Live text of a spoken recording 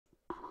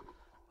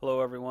Hello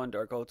everyone,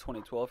 Darko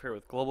 2012 here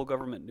with Global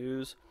Government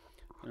News,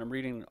 and I'm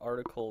reading an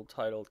article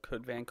titled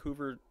 "Could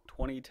Vancouver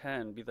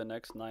 2010 be the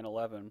next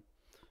 9/11?"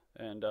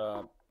 And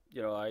I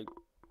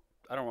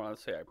don't want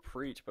to say I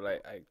preach, but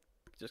I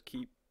just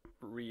keep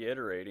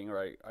reiterating, or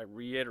I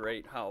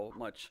reiterate how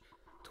much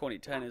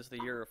 2010 is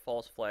the year of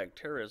false flag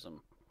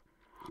terrorism,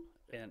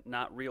 and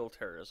not real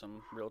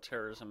terrorism. Real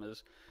terrorism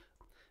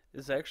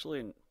is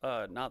actually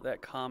not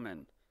that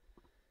common,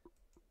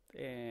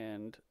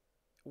 and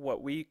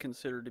what we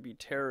consider to be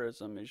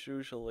terrorism is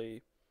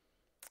usually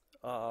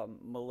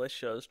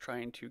militias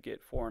trying to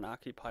get foreign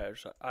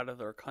occupiers out of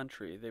their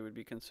country. They would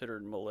be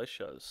considered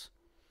militias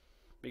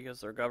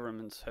because their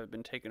governments have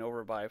been taken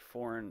over by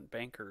foreign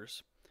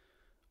bankers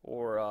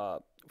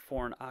or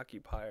foreign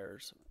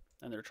occupiers,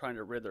 and they're trying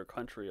to rid their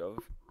country of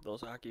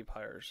those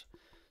occupiers.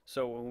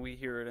 So when we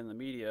hear it in the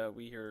media,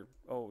 we hear,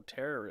 oh,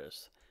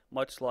 terrorists.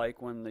 Much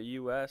like when the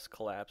U.S.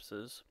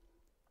 collapses,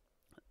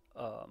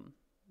 um,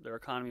 their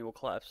economy will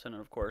collapse, and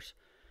of course,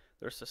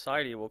 their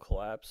society will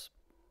collapse.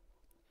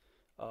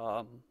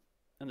 Um,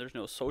 and there's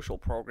no social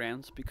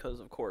programs because,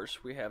 of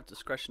course, we have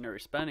discretionary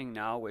spending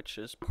now, which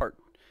is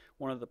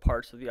one of the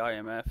parts of the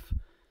IMF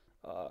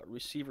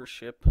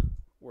receivership,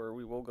 where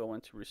we will go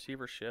into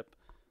receivership.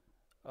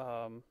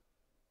 Um,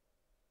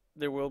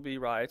 there will be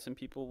riots, and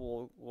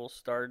people will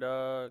start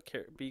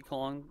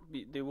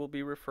they will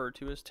be referred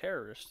to as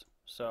terrorists.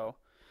 So,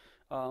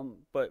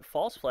 but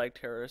false flag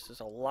terrorists is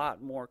a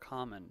lot more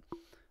common,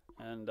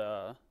 and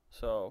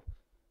so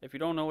if you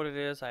don't know what it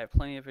is, I have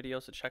plenty of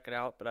videos to check it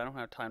out, but I don't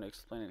have time to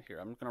explain it here.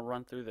 I'm going to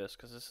run through this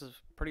because this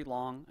is pretty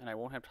long and I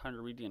won't have time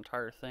to read the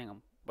entire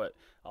thing. But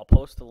I'll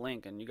post the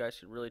link and you guys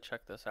should really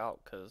check this out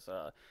because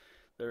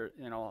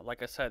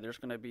like I said, there's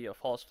going to be a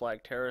false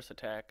flag terrorist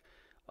attack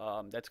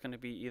that's going to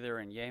be either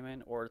in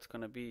Yemen or it's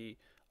going to be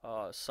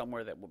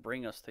somewhere that will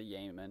bring us to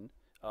Yemen.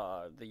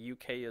 The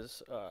UK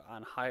is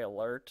on high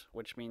alert,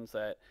 which means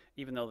that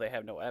even though they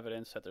have no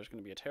evidence that there's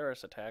going to be a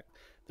terrorist attack,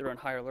 they're on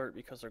high alert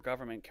because their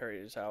government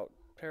carries out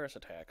terrorist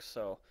attacks.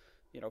 So,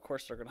 of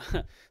course, they're going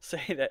to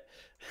say that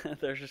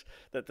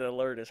that the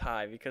alert is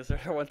high because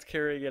they're the ones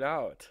carrying it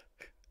out.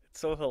 It's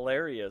so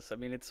hilarious. I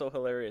mean, it's so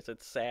hilarious.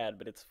 It's sad,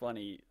 but it's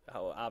funny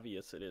how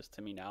obvious it is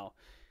to me now.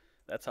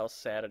 That's how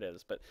sad it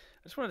is. But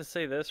I just wanted to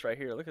say this right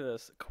here. Look at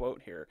this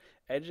quote here.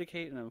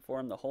 Educate and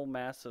inform the whole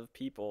mass of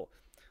people.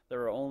 They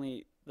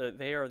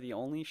are the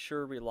only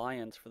sure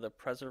reliance for the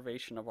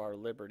preservation of our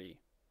liberty.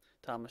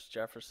 Thomas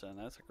Jefferson.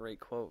 That's a great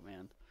quote,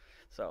 man.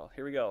 So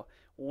here we go.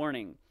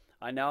 Warning.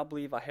 I now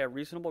believe I have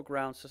reasonable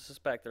grounds to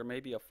suspect there may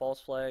be a false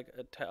flag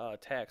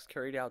attacks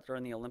carried out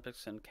during the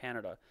Olympics in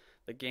Canada.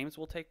 The games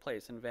will take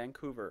place in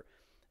Vancouver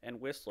and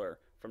Whistler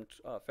from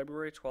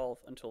February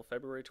 12th until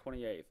February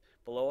 28th.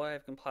 Below I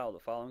have compiled the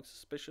following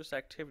suspicious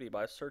activity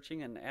by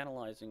searching and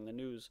analyzing the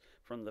news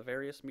from the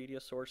various media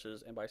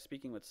sources and by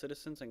speaking with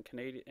citizens in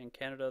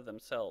Canada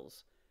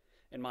themselves.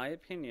 In my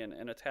opinion,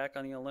 an attack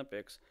on the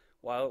Olympics,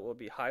 while it will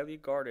be highly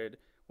guarded,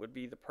 would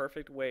be the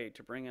perfect way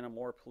to bring in a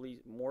more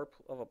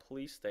of a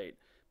police state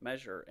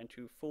measure and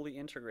to fully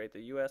integrate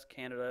the U.S.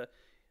 Canada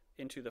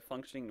into the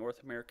functioning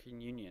North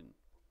American Union.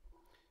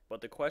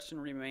 But the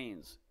question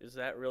remains, is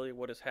that really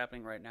what is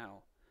happening right now?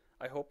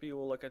 I hope you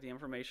will look at the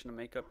information and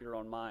make up your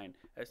own mind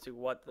as to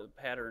what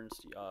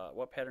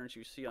patterns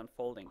you see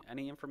unfolding.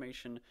 Any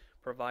information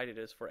provided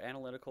is for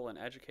analytical and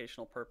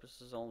educational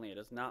purposes only. It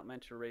is not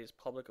meant to raise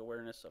public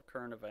awareness of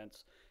current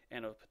events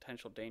and of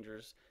potential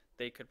dangers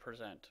they could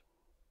present.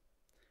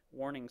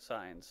 Warning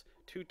signs: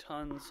 2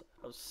 tons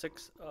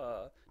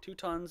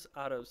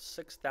out of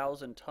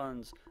 6,000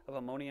 tons of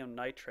ammonium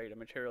nitrate, a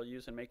material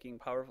used in making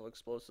powerful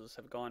explosives,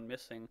 have gone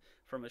missing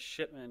from a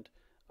shipment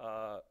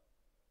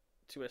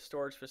to a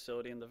storage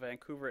facility in the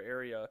Vancouver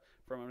area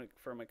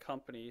from a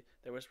company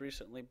that was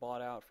recently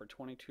bought out for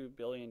 $22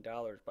 billion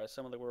by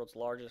some of the world's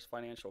largest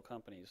financial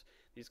companies.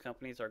 These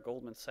companies are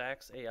Goldman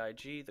Sachs,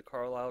 AIG, the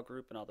Carlyle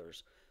Group, and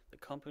others. The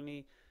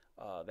company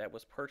that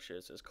was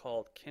purchased is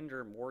called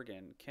Kinder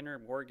Morgan. Kinder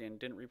Morgan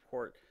didn't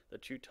report the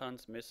 2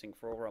 tons missing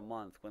for over a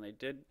month. When they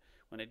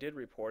did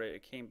report it,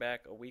 it came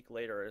back a week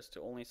later as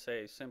to only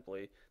say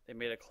simply they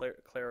made a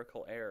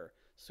clerical error.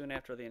 Soon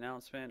after the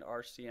announcement,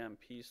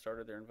 RCMP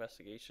started their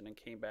investigation and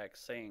came back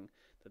saying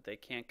that they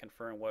can't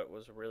confirm what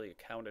was really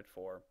accounted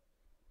for.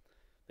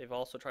 They've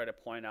also tried to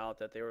point out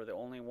that they were the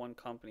only one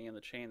company in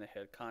the chain that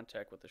had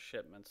contact with the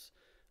shipments.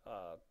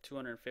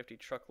 250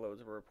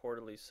 truckloads were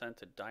reportedly sent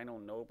to Dino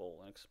Noble,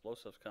 an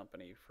explosives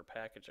company, for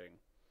packaging.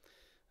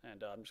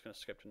 And I'm just going to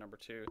skip to number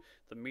 2.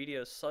 The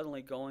media is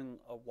suddenly going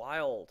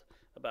wild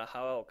about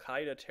how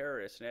Al-Qaeda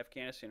terrorists in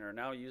Afghanistan are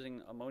now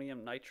using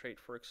ammonium nitrate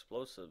for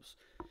explosives,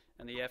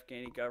 and the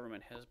Afghani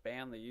government has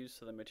banned the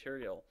use of the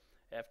material.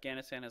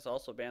 Afghanistan has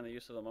also banned the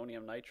use of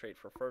ammonium nitrate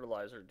for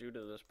fertilizer due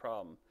to this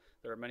problem.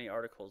 There are many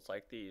articles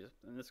like these,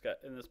 and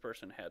this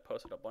person had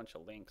posted a bunch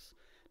of links.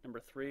 Number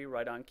 3,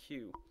 right on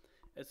cue.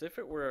 As if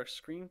it were a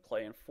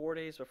screenplay, and 4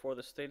 days before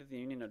the State of the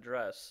Union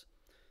address,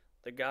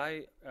 the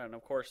guy, and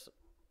of course,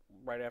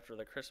 right after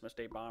the Christmas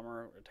Day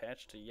bomber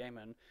attached to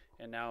Yemen,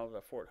 and now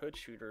the Fort Hood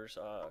shooters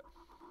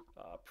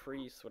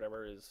priest,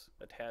 whatever, is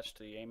attached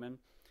to Yemen.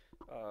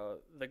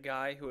 The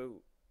guy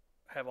who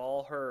have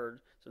all heard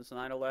since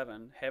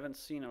 9/11, haven't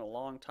seen in a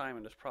long time,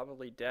 and is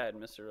probably dead,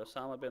 Mr.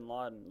 Osama bin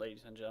Laden,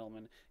 ladies and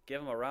gentlemen.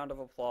 Give him a round of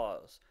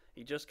applause.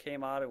 He just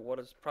came out of what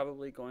is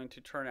probably going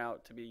to turn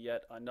out to be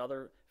yet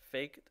another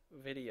fake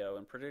video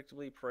and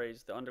predictably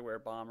praised the underwear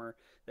bomber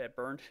that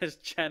burned his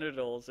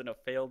genitals in a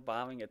failed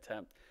bombing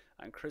attempt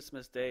on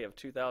Christmas Day of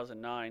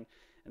 2009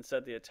 and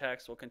said the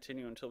attacks will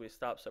continue until we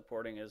stop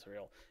supporting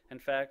Israel. In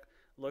fact,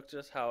 look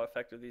just how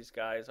effective these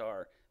guys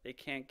are. They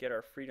can't get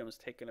our freedoms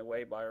taken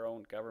away by our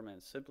own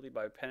government simply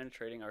by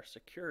penetrating our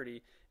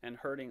security and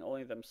hurting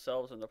only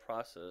themselves in the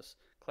process.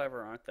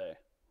 Clever, aren't they?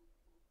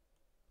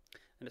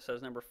 And it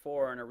says, number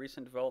 4, in a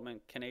recent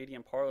development,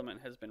 Canadian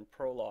Parliament has been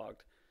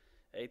prologued,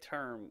 a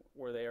term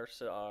where they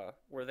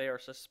are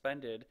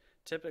suspended,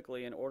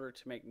 typically in order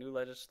to make new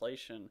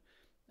legislation,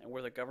 and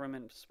where the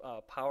government's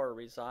power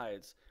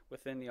resides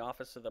within the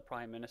office of the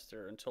Prime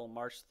Minister until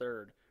March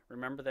 3rd.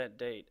 Remember that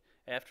date.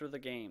 After the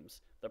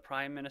games, the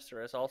Prime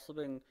Minister has also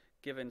been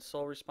given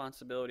sole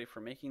responsibility for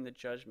making the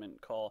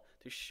judgment call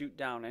to shoot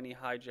down any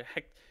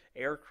hijacked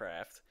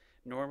aircraft.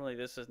 Normally,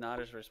 this is not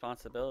his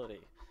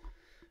responsibility.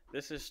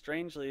 This is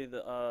strangely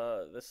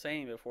the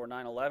same before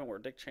 9/11, where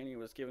Dick Cheney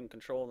was given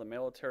control of the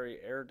military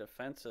air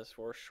defenses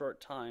for a short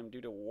time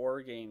due to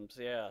war games.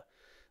 Yeah,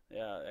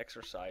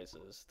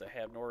 exercises to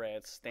have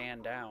NORAD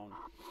stand down.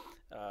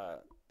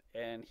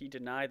 And he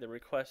denied the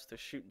request to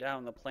shoot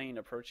down the plane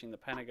approaching the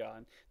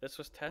Pentagon. This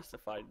was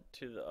testified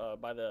to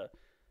by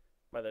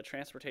the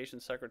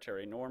Transportation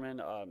Secretary Norman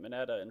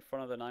Mineta in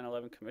front of the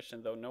 9/11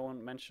 Commission. Though no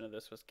one mention of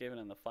this was given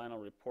in the final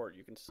report,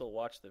 you can still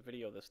watch the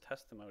video of this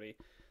testimony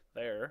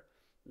there.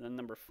 And then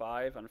number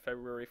 5, on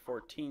February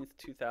 14th,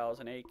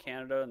 2008,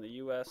 Canada and the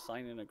U.S.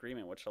 signed an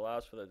agreement which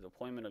allows for the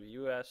deployment of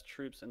U.S.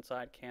 troops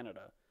inside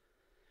Canada.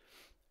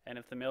 And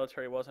if the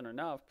military wasn't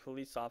enough,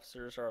 police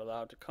officers are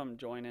allowed to come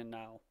join in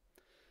now.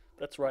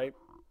 That's right.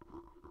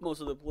 Most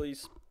of the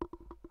police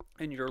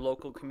in your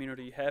local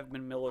community have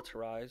been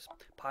militarized,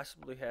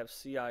 possibly have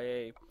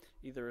CIA,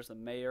 either as the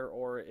mayor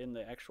or in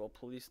the actual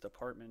police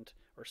department,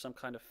 or some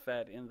kind of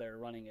Fed in there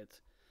running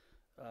it.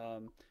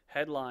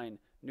 Headline,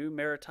 new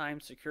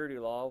maritime security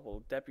law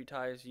will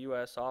deputize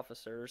U.S.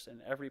 officers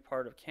in every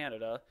part of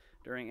Canada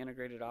during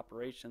integrated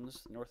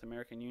operations. North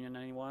American Union,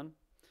 anyone?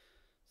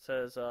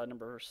 Says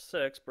number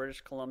 6,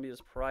 British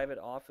Columbia's private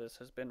office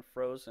has been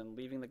frozen,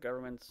 leaving the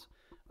government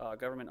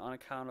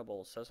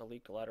unaccountable, says a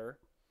leaked letter.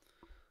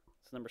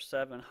 It's number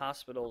 7,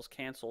 hospitals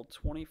canceled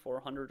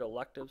 2,400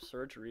 elective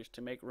surgeries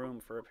to make room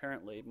for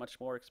apparently much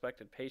more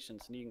expected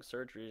patients needing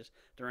surgeries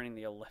during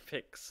the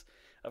Olympics.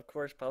 Of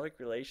course, public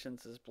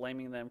relations is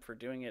blaming them for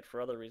doing it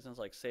for other reasons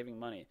like saving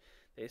money.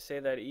 They say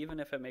that even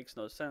if it makes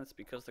no sense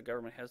because the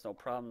government has no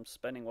problem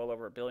spending well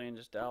over $1 billion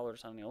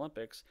on the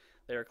Olympics,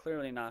 they are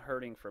clearly not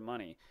hurting for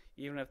money,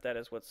 even if that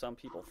is what some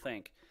people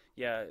think.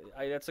 Yeah,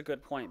 that's a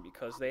good point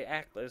because they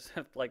act as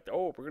if like,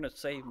 oh, we're going to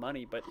save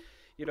money, but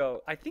you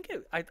know, I think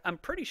I'm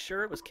pretty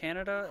sure it was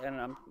Canada, and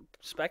I'm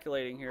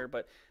speculating here,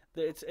 but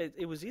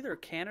it was either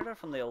Canada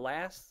from the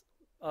last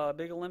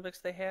big Olympics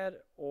they had,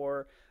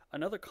 or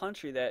another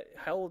country that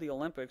held the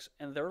Olympics,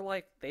 and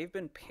they've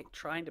been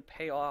trying to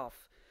pay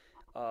off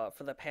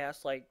for the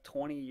past like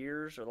 20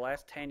 years or the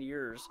last 10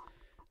 years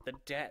the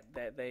debt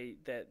that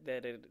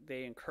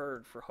they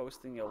incurred for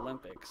hosting the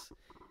Olympics.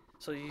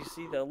 So you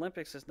see, the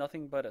Olympics is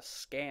nothing but a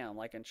scam.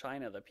 Like in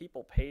China, the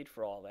people paid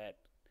for all that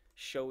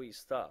showy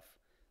stuff.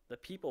 The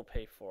people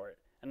pay for it,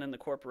 and then the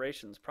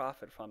corporations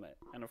profit from it,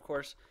 and of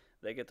course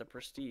they get the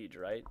prestige,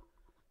 right?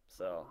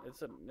 So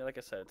like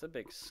I said, it's a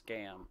big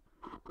scam.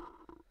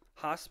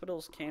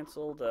 Hospitals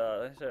canceled,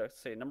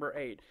 say number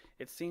 8.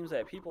 It seems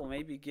that people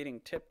may be getting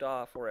tipped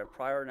off or have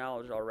prior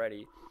knowledge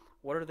already.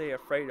 What are they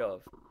afraid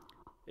of?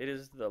 It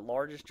is the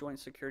largest joint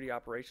security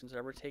operations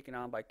ever taken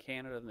on by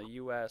Canada and the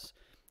U.S.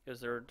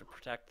 is there to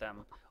protect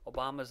them.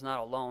 Obama's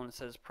not alone. It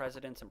says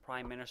presidents and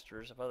prime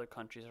ministers of other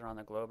countries around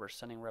the globe are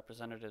sending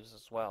representatives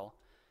as well.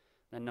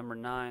 Then number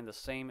 9, the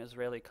same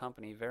Israeli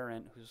company,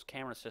 Verint, whose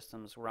camera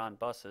systems were on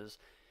buses,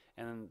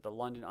 and the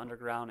London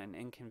Underground and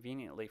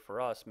inconveniently for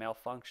us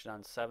malfunctioned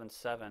on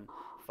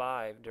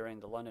 7/7/5 during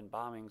the London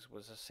bombings,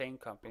 was the same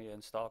company that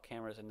installed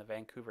cameras in the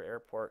Vancouver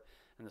airport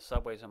and the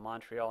subways in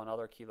Montreal and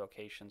other key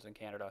locations in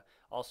Canada.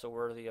 Also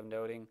worthy of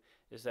noting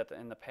is that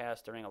in the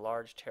past, during a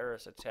large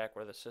terrorist attack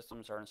where the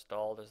systems are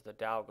installed as the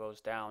Dow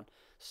goes down,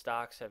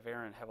 stocks at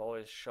Verint have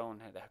always shown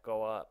to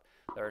go up.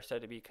 They are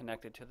said to be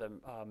connected to the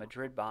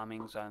Madrid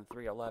bombings on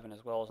 3/11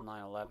 as well as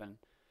 9/11.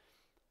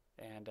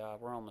 And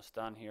we're almost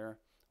done here.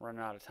 Running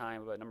out of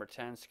time, but number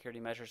 10, security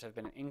measures have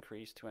been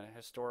increased to a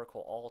historical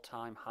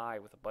all-time high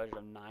with a budget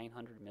of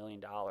 $900 million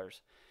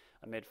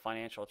amid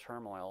financial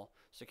turmoil.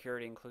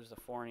 Security includes the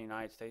foreign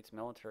United States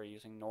military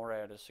using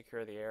NORAD to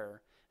secure the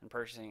air and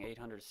purchasing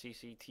 800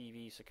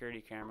 CCTV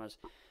security cameras,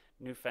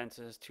 new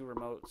fences, 2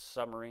 remote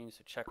submarines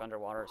to check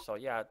underwater. So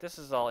yeah, this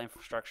is all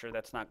infrastructure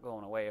that's not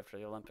going away after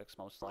the Olympics,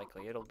 most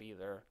likely. It'll be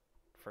there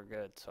for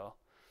good. So,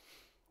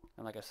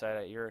 and like I said,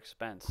 at your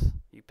expense,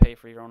 you pay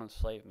for your own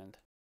enslavement.